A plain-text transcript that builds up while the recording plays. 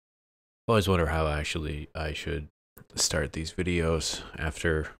Always wonder how actually I should start these videos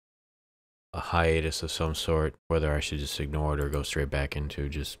after a hiatus of some sort, whether I should just ignore it or go straight back into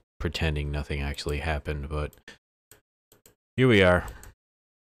just pretending nothing actually happened. But here we are.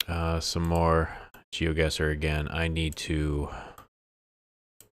 Some more Geoguessr again. I need to,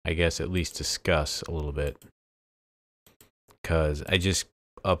 I guess, at least discuss a little bit, because I just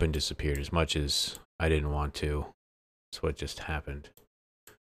up and disappeared as much as I didn't want to. That's what just happened.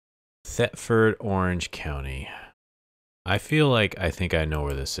 Thetford, Orange County. I feel like I think I know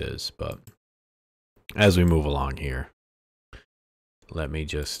where this is, but as we move along here, let me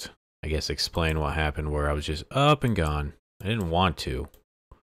just, I guess, explain what happened where I was just up and gone. I didn't want to,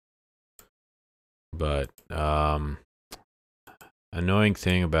 but annoying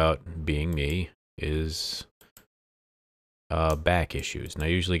thing about being me is back issues, and I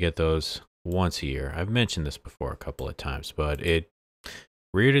usually get those once a year. I've mentioned this before a couple of times, but it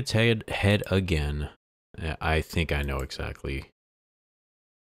reared its head again. I think I know exactly.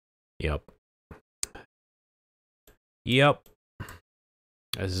 Yep.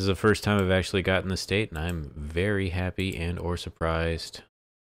 This is the first time I've actually gotten the state, and I'm very happy and or surprised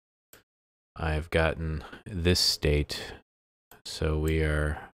I've gotten this state. So we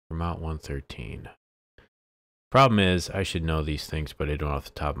are Vermont 113. Problem is, I should know these things, but I don't off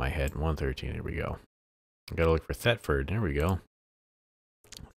the top of my head. 113, here we go. I gotta look for Thetford. There we go.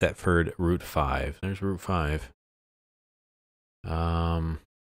 Thetford, Route 5. There's Route 5.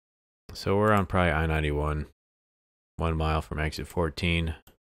 So we're on probably I-91. 1 mile from exit 14.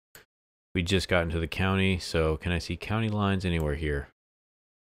 We just got into the county, so can I see county lines anywhere here?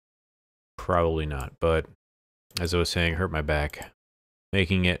 Probably not, but as I was saying, hurt my back,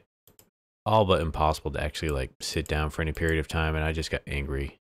 making it all but impossible to actually like sit down for any period of time, and I just got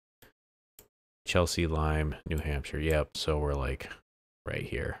angry. Chelsea, Lyme, New Hampshire. Yep, so we're like right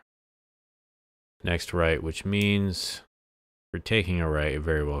here. Next right, which means for taking a right, it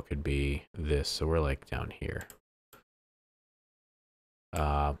very well could be this, so we're like down here.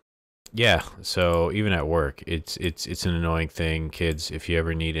 Yeah, so even at work, it's an annoying thing, kids. If you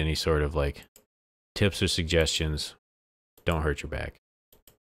ever need any sort of like tips or suggestions, don't hurt your back.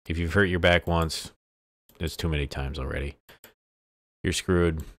 If you've hurt your back once, it's too many times already. You're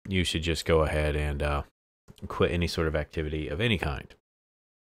screwed. You should just go ahead and quit any sort of activity of any kind,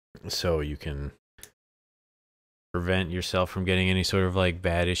 so you can prevent yourself from getting any sort of like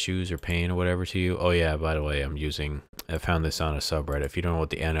bad issues or pain or whatever to you. Oh yeah, by the way, I found this on a subreddit. If you don't know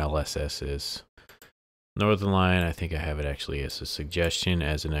what the NLSS is, Northern Line, I think I have it actually as a suggestion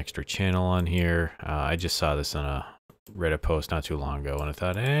as an extra channel on here. I just saw this on a Reddit post not too long ago, and I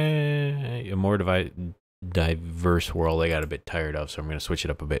thought, a more diverse world I got a bit tired of, so I'm going to switch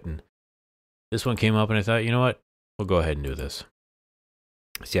it up a bit. And this one came up, and I thought, you know what? We'll go ahead and do this.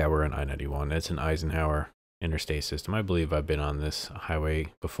 So yeah, we're on I-91. It's an Eisenhower interstate system. I believe I've been on this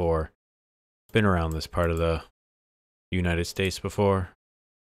highway before. Been around this part of the United States before,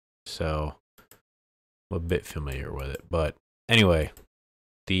 so I'm a bit familiar with it. But anyway,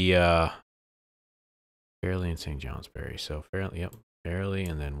 the Fairleigh and St. Johnsbury. So Fairleigh, yep, Fairleigh,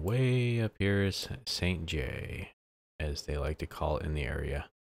 and then way up here is St. J, as they like to call it in the area.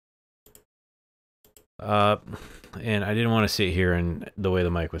 And I didn't want to sit here and the way the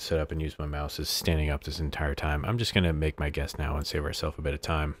mic was set up and use my mouse is standing up this entire time. I'm just going to make my guess now and save ourselves a bit of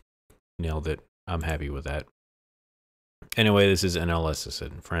time. Nailed it. I'm happy with that. Anyway, this is NLSS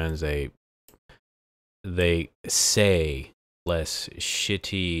and friends. They say less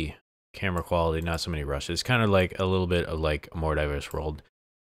shitty camera quality, not so many rushes. It's kind of like a little bit of like a more diverse world.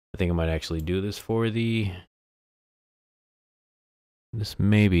 I think I might actually do this for this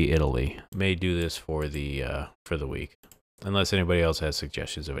may be Italy. May do this for the week, unless anybody else has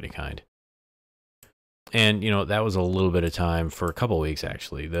suggestions of any kind. And you know, that was a little bit of time for a couple weeks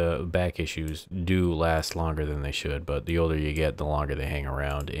actually. The back issues do last longer than they should, but the older you get, the longer they hang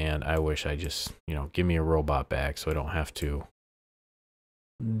around. And I wish I just, you know, give me a robot back so I don't have to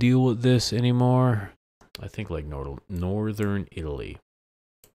deal with this anymore. I think like northern Italy,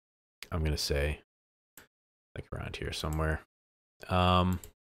 I'm gonna say, like around here somewhere.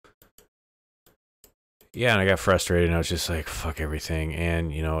 Yeah, and I got frustrated and I was just like, fuck everything.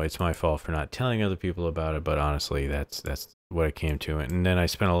 And, you know, it's my fault for not telling other people about it, but honestly, that's what it came to. And then I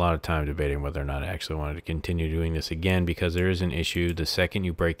spent a lot of time debating whether or not I actually wanted to continue doing this again, because there is an issue. The second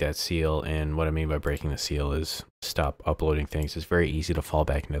you break that seal, and what I mean by breaking the seal is stop uploading things, it's very easy to fall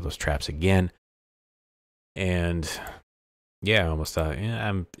back into those traps again. And yeah, I almost thought,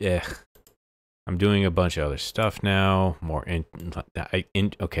 I'm doing a bunch of other stuff now,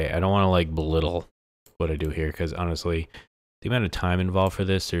 okay, I don't want to like belittle what I do here, because honestly, the amount of time involved for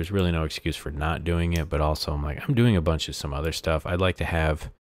this, there's really no excuse for not doing it. But also, I'm like, I'm doing a bunch of some other stuff. I'd like to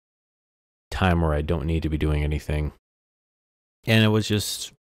have time where I don't need to be doing anything. And it was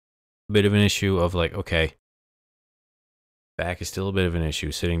just a bit of an issue of like, okay, back is still a bit of an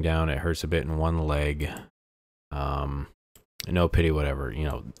issue. Sitting down, it hurts a bit in one leg. No pity, whatever. You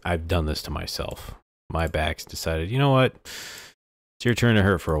know, I've done this to myself. My back's decided, you know what? It's your turn to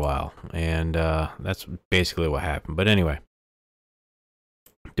hurt for a while. And that's basically what happened. But anyway,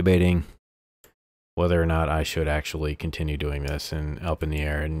 debating whether or not I should actually continue doing this and up in the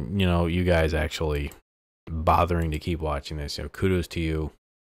air. And, you know, you guys actually bothering to keep watching this, you know, kudos to you.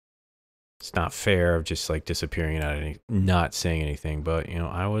 It's not fair of just like disappearing and not saying anything. But, you know,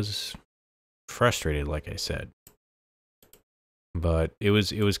 I was frustrated, like I said. But it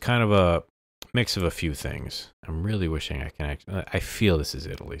was kind of a mix of a few things. I'm really wishing I can actually, I feel this is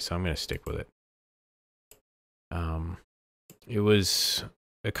Italy, so I'm going to stick with it. It was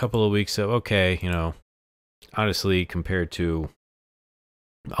a couple of weeks of, okay, you know, honestly, compared to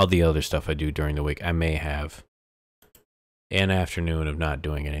all the other stuff I do during the week, I may have an afternoon of not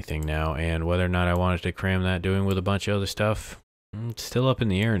doing anything now. And whether or not I wanted to cram that doing with a bunch of other stuff, it's still up in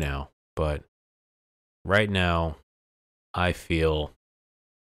the air now. But right now, I feel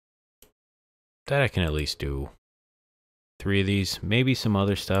that I can at least do 3 of these, maybe some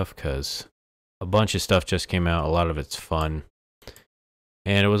other stuff, because a bunch of stuff just came out. A lot of it's fun.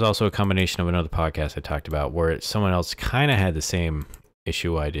 And it was also a combination of another podcast I talked about where someone else kind of had the same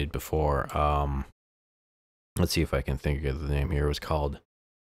issue I did before. Let's see if I can think of the name here. It was called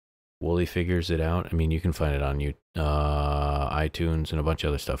Wooly Figures It Out. I mean, you can find it on iTunes and a bunch of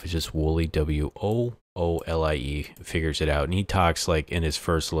other stuff. It's just Wooly, WOOLIE, Figures It Out. And he talks like in his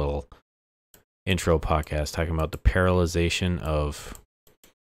first little intro podcast talking about the paralyzation of,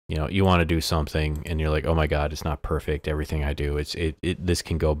 you know, you want to do something and you're like, oh my God, it's not perfect. Everything I do, this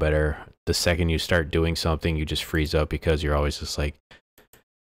can go better. The second you start doing something, you just freeze up because you're always just like,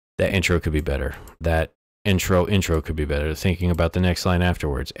 that intro could be better. That intro could be better. Thinking about the next line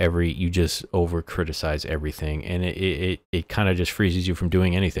afterwards. You just over criticize everything, and it kind of just freezes you from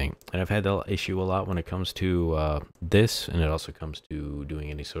doing anything. And I've had that issue a lot when it comes to this, and it also comes to doing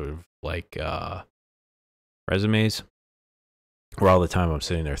any sort of like resumes, where all the time I'm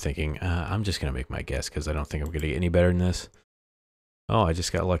sitting there thinking, I'm just gonna make my guess because I don't think I'm gonna get any better than this. Oh, I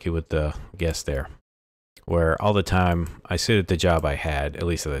just got lucky with the guess there. Where all the time I sit at the job I had, at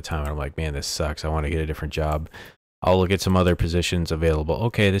least at the time, and I'm like, man, this sucks. I want to get a different job. I'll look at some other positions available.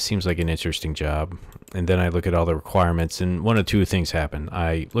 Okay, this seems like an interesting job. And then I look at all the requirements, and one of two things happen.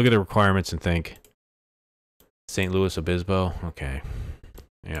 I look at the requirements and think, St. Louis Obispo? Okay.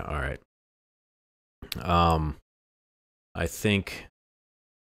 Yeah, all right. I think,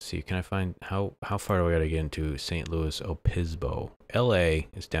 see, can I find, how far do I got to get into St. Louis Obispo? LA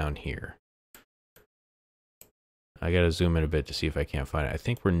is down here. I gotta zoom in a bit to see if I can't find it. I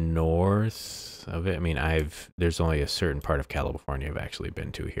think we're north of it. I mean, there's only a certain part of California I've actually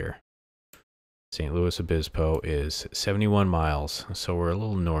been to here. St. Louis Obispo is 71 miles, so we're a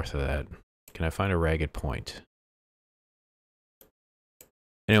little north of that. Can I find a ragged point?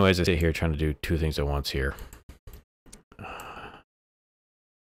 Anyways, I sit here trying to do 2 things at once here.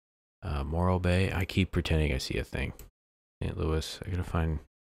 Morro Bay. I keep pretending I see a thing. St. Louis. I gotta find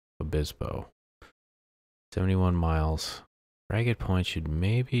Obispo. 71 miles. Ragged Point should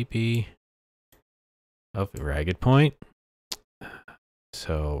maybe be up at Ragged Point.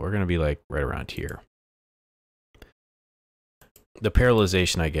 So we're going to be like right around here. The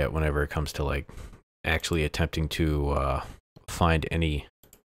paralyzation I get whenever it comes to like actually attempting to find any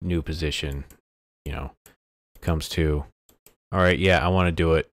new position, you know, comes to, all right, yeah, I want to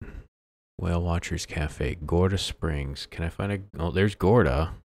do it. Whale Watchers Cafe, Gorda Springs. Can I find oh, there's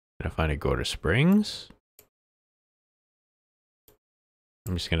Gorda. Can I find a Gorda Springs?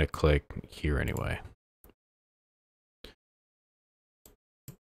 I'm just going to click here anyway.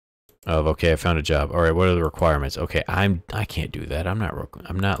 Oh, okay, I found a job. All right, what are the requirements? Okay, I can't do that. I'm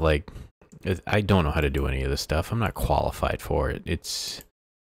not like, I don't know how to do any of this stuff. I'm not qualified for it. It's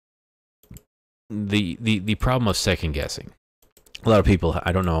the problem of second guessing. A lot of people,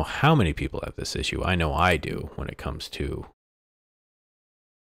 I don't know how many people have this issue. I know I do when it comes to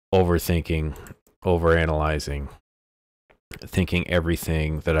overthinking, overanalyzing, thinking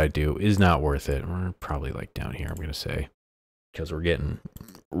everything that I do is not worth it. We're probably like down here, I'm going to say, because we're getting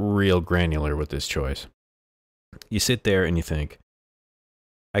real granular with this choice. You sit there and you think,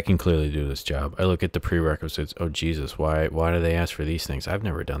 I can clearly do this job. I look at the prerequisites. Oh, Jesus, why do they ask for these things? I've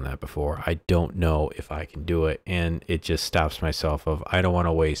never done that before. I don't know if I can do it. And it just stops myself of, I don't want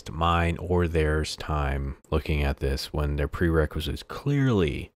to waste mine or theirs time looking at this when their prerequisites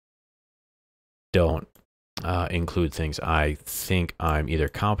clearly don't include things I think I'm either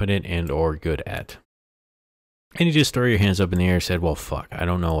competent and or good at. And you just throw your hands up in the air and said, well, fuck, I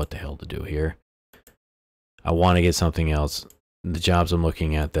don't know what the hell to do here. I want to get something else. The jobs I'm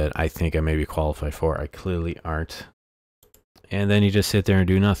looking at that I think I may be qualified for, I clearly aren't. And then you just sit there and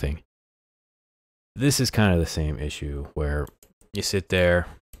do nothing. This is kind of the same issue where you sit there,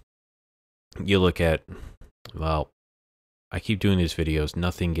 you look at, well, I keep doing these videos,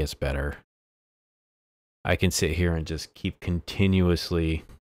 nothing gets better. I can sit here and just keep continuously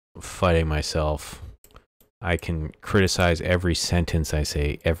fighting myself. I can criticize every sentence I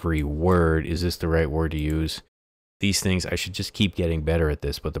say, every word. Is this the right word to use? These things, I should just keep getting better at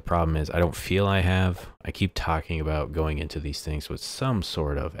this, but the problem is I don't feel I have. I keep talking about going into these things with some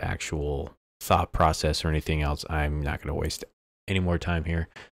sort of actual thought process or anything else. I'm not going to waste any more time here.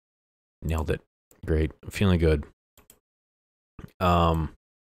 Nailed it. Great. I'm feeling good. And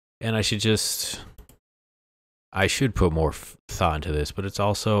I should put more thought into this, but it's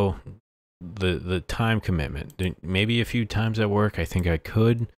also the time commitment. Maybe a few times at work, I think I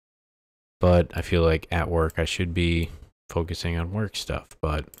could. But I feel like at work I should be focusing on work stuff.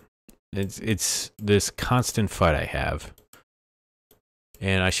 But it's this constant fight I have.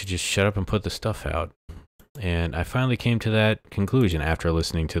 And I should just shut up and put the stuff out. And I finally came to that conclusion after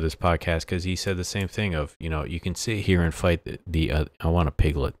listening to this podcast, because he said the same thing of, you know, you can sit here and fight I want a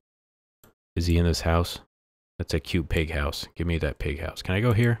piglet. Is he in this house? That's a cute pig house. Give me that pig house. Can I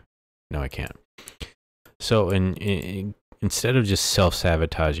go here? No, I can't. So instead of just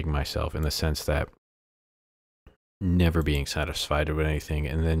self-sabotaging myself in the sense that never being satisfied with anything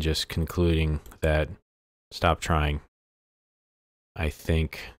and then just concluding that stop trying, I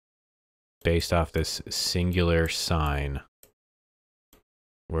think based off this singular sign,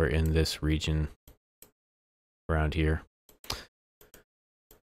 we're in this region around here.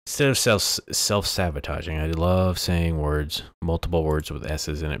 Instead of self-sabotaging, I love saying words, multiple words with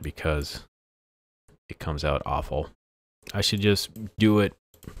S's in it because it comes out awful. I should just do it,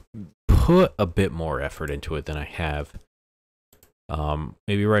 put a bit more effort into it than I have.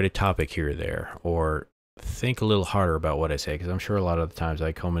 Maybe write a topic here or there, or think a little harder about what I say, because I'm sure a lot of the times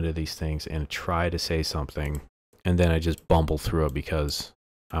I come into these things and try to say something, and then I just bumble through it because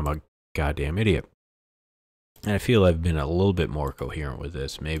I'm a goddamn idiot. And I feel I've been a little bit more coherent with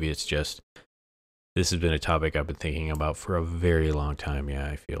this. Maybe it's just, this has been a topic I've been thinking about for a very long time. Yeah,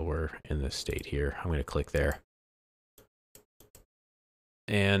 I feel we're in this state here. I'm going to click there.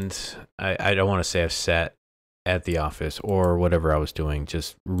 And I don't want to say I've sat at the office or whatever I was doing,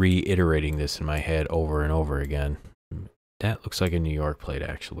 just reiterating this in my head over and over again. That looks like a New York plate,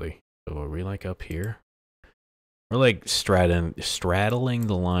 actually. So are we like up here? We're like straddling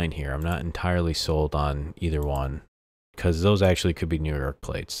the line here. I'm not entirely sold on either one, because those actually could be New York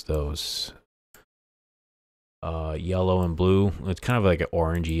plates. Those yellow and blue. It's kind of like an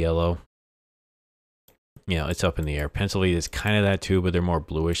orangey yellow. Yeah, it's up in the air. Pennsylvania is kind of that too, but they're more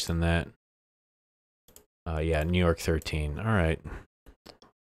bluish than that. Yeah, New York 13. All right.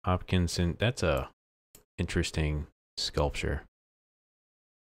 Hopkinson. That's a interesting sculpture.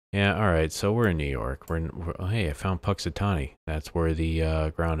 Yeah, all right. So we're in New York. Oh, hey, I found Puxatawny. That's where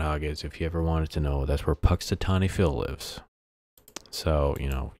the groundhog is. If you ever wanted to know, that's where Puxatawny Phil lives. So, you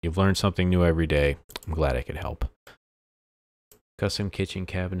know, you've learned something new every day. I'm glad I could help. Custom kitchen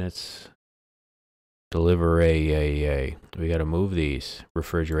cabinets. Deliver we got to move these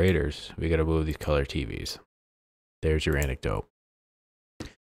refrigerators. We got to move these color TVs. There's your anecdote.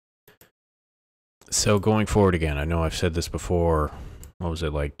 So going forward again, I know I've said this before. What was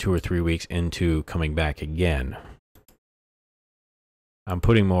it, like 2 or 3 weeks into coming back again? I'm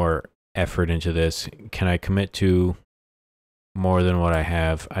putting more effort into this. Can I commit to more than what I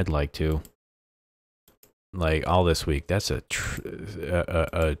have? I'd like to. Like all this week, that's a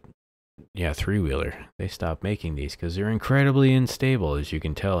three-wheeler. They stopped making these because they're incredibly unstable. As you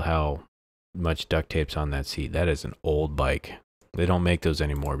can tell how much duct tape's on that seat. That is an old bike. They don't make those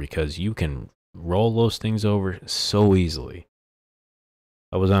anymore because you can roll those things over so easily.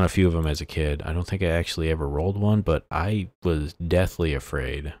 I was on a few of them as a kid. I don't think I actually ever rolled one, but I was deathly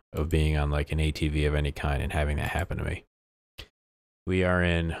afraid of being on like an ATV of any kind and having that happen to me. We are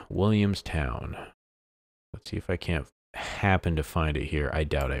in Williamstown. Let's see if I can't happen to find it here. I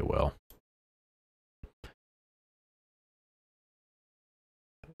doubt I will.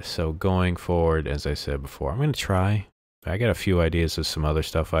 So going forward, as I said before, I'm going to try. I got a few ideas of some other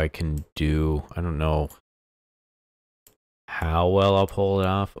stuff I can do. I don't know how well I'll pull it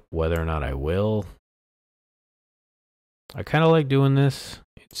off, whether or not I will. I kind of like doing this.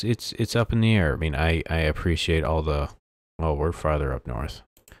 It's up in the air. I mean, I appreciate all the, well, we're farther up north.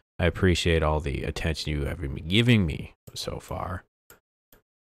 I appreciate all the attention you have been giving me so far.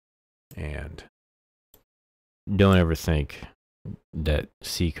 And don't ever think that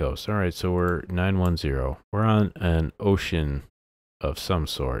seacoast. All right, so we're 910. We're on an ocean of some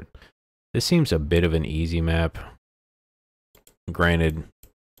sort. This seems a bit of an easy map. Granted,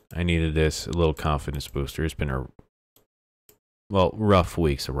 I needed this, a little confidence booster. It's been a, well, rough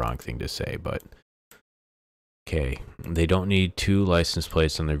week's a wrong thing to say, but okay. They don't need 2 license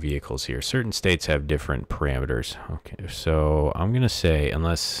plates on their vehicles here. Certain states have different parameters. Okay, so I'm going to say,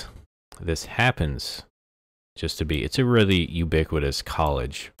 unless this happens just to be, it's a really ubiquitous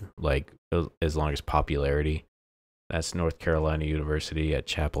college, like as long as popularity. That's North Carolina University at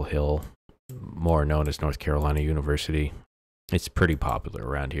Chapel Hill, more known as North Carolina University. It's pretty popular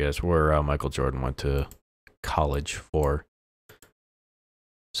around here. That's where Michael Jordan went to college for.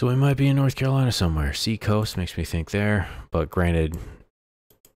 So we might be in North Carolina somewhere. Seacoast makes me think there. But granted,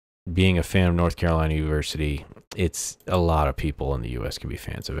 being a fan of North Carolina University, it's a lot of people in the U.S. can be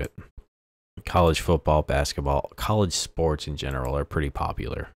fans of it. College football, basketball, college sports in general are pretty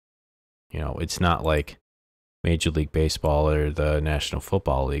popular. You know, it's not like Major League Baseball or the National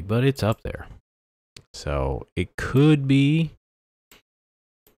Football League, but it's up there. So it could be.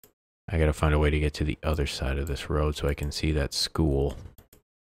 I got to find a way to get to the other side of this road so I can see that school.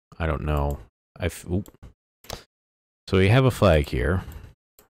 I don't know. So we have a flag here.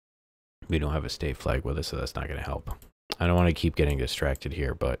 We don't have a state flag with us, so that's not going to help. I don't want to keep getting distracted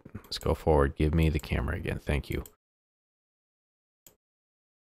here, but let's go forward. Give me the camera again. Thank you.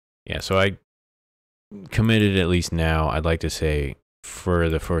 Yeah, so I committed, at least now, I'd like to say for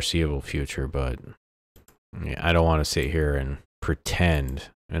the foreseeable future, but yeah, I don't want to sit here and pretend.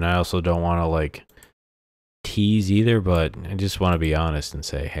 And I also don't want to like tease either, but I just want to be honest and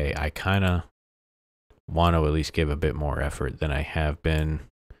say, hey, I kind of want to at least give a bit more effort than I have been.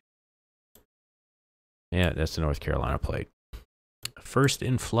 Yeah, that's the North Carolina plate. First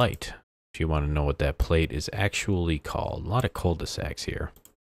in flight, if you want to know what that plate is actually called. A lot of cul-de-sacs here.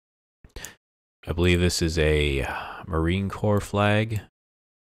 I believe this is a Marine Corps flag.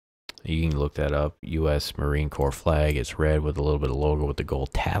 You can look that up. U.S. Marine Corps flag. It's red with a little bit of logo with the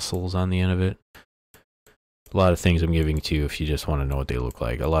gold tassels on the end of it. A lot of things I'm giving to you if you just want to know what they look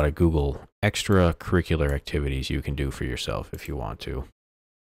like. A lot of Google extracurricular activities you can do for yourself if you want to.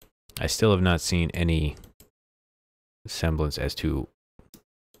 I still have not seen any semblance as to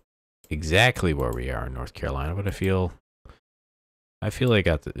exactly where we are in North Carolina, but I feel like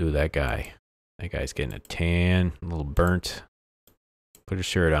that guy. That guy's getting a tan, a little burnt. Put a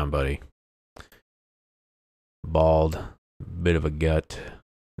shirt on, buddy. Bald, bit of a gut.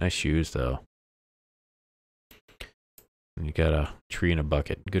 Nice shoes, though. And you got a tree in a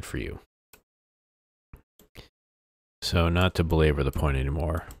bucket. Good for you. So, not to belabor the point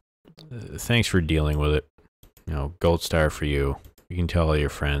anymore. Thanks for dealing with it. You know, gold star for you. You can tell all your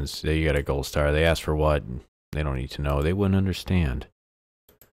friends that you got a gold star. They ask for what? They don't need to know. They wouldn't understand.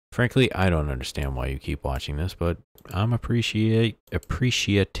 Frankly, I don't understand why you keep watching this, but I'm appreciative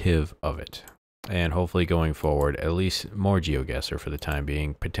of it. And hopefully going forward, at least more Geoguessr for the time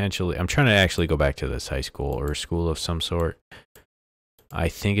being. Potentially, I'm trying to actually go back to this high school or school of some sort. I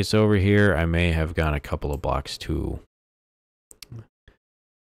think it's over here. I may have gone a couple of blocks too.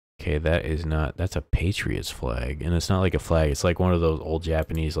 Okay, that's a Patriots flag. And it's not like a flag. It's like one of those old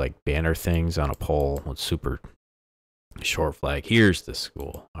Japanese like banner things on a pole with super short flag. Here's the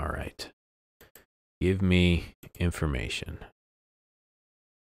school. All right. Give me information.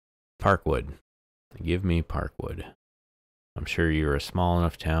 Parkwood. Give me Parkwood. I'm sure you're a small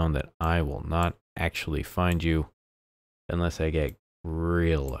enough town that I will not actually find you unless I get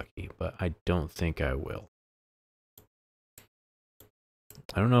real lucky, but I don't think I will.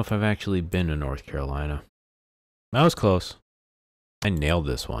 I don't know if I've actually been to North Carolina. That was close. I nailed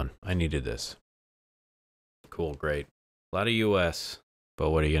this one. I needed this. Cool, great. A lot of US, but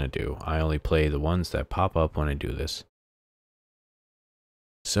what are you going to do? I only play the ones that pop up when I do this.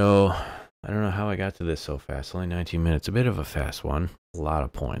 So, I don't know how I got to this so fast. Only 19 minutes. A bit of a fast one. A lot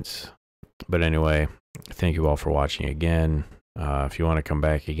of points. But anyway, thank you all for watching again. If you want to come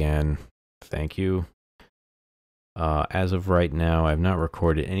back again, thank you. As of right now, I've not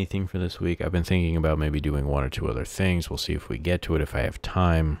recorded anything for this week. I've been thinking about maybe doing 1 or 2 other things. We'll see if we get to it if I have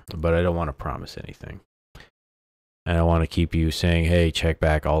time, but I don't want to promise anything. I don't want to keep you saying, hey, check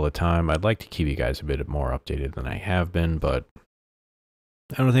back all the time. I'd like to keep you guys a bit more updated than I have been, but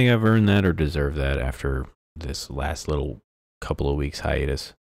I don't think I've earned that or deserve that after this last little couple of weeks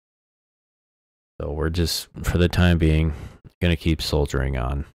hiatus. So we're just, for the time being, going to keep soldiering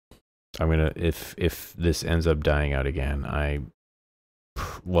on. I'm going to, if this ends up dying out again,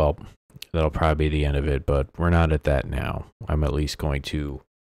 well, that'll probably be the end of it, but we're not at that now. I'm at least going to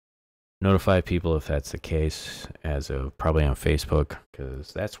notify people if that's the case, as of probably on Facebook,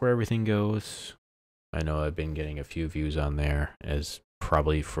 because that's where everything goes. I know I've been getting a few views on there, as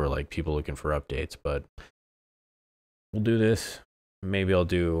probably for like people looking for updates, but we'll do this. Maybe I'll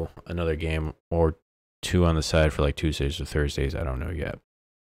do another game or two on the side for like Tuesdays or Thursdays. I don't know yet.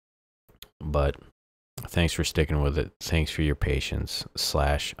 But thanks for sticking with it. Thanks for your patience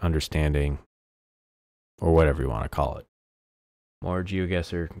 / understanding, or whatever you want to call it. More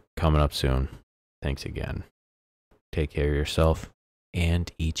Geoguessr coming up soon. Thanks again. Take care of yourself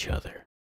and each other.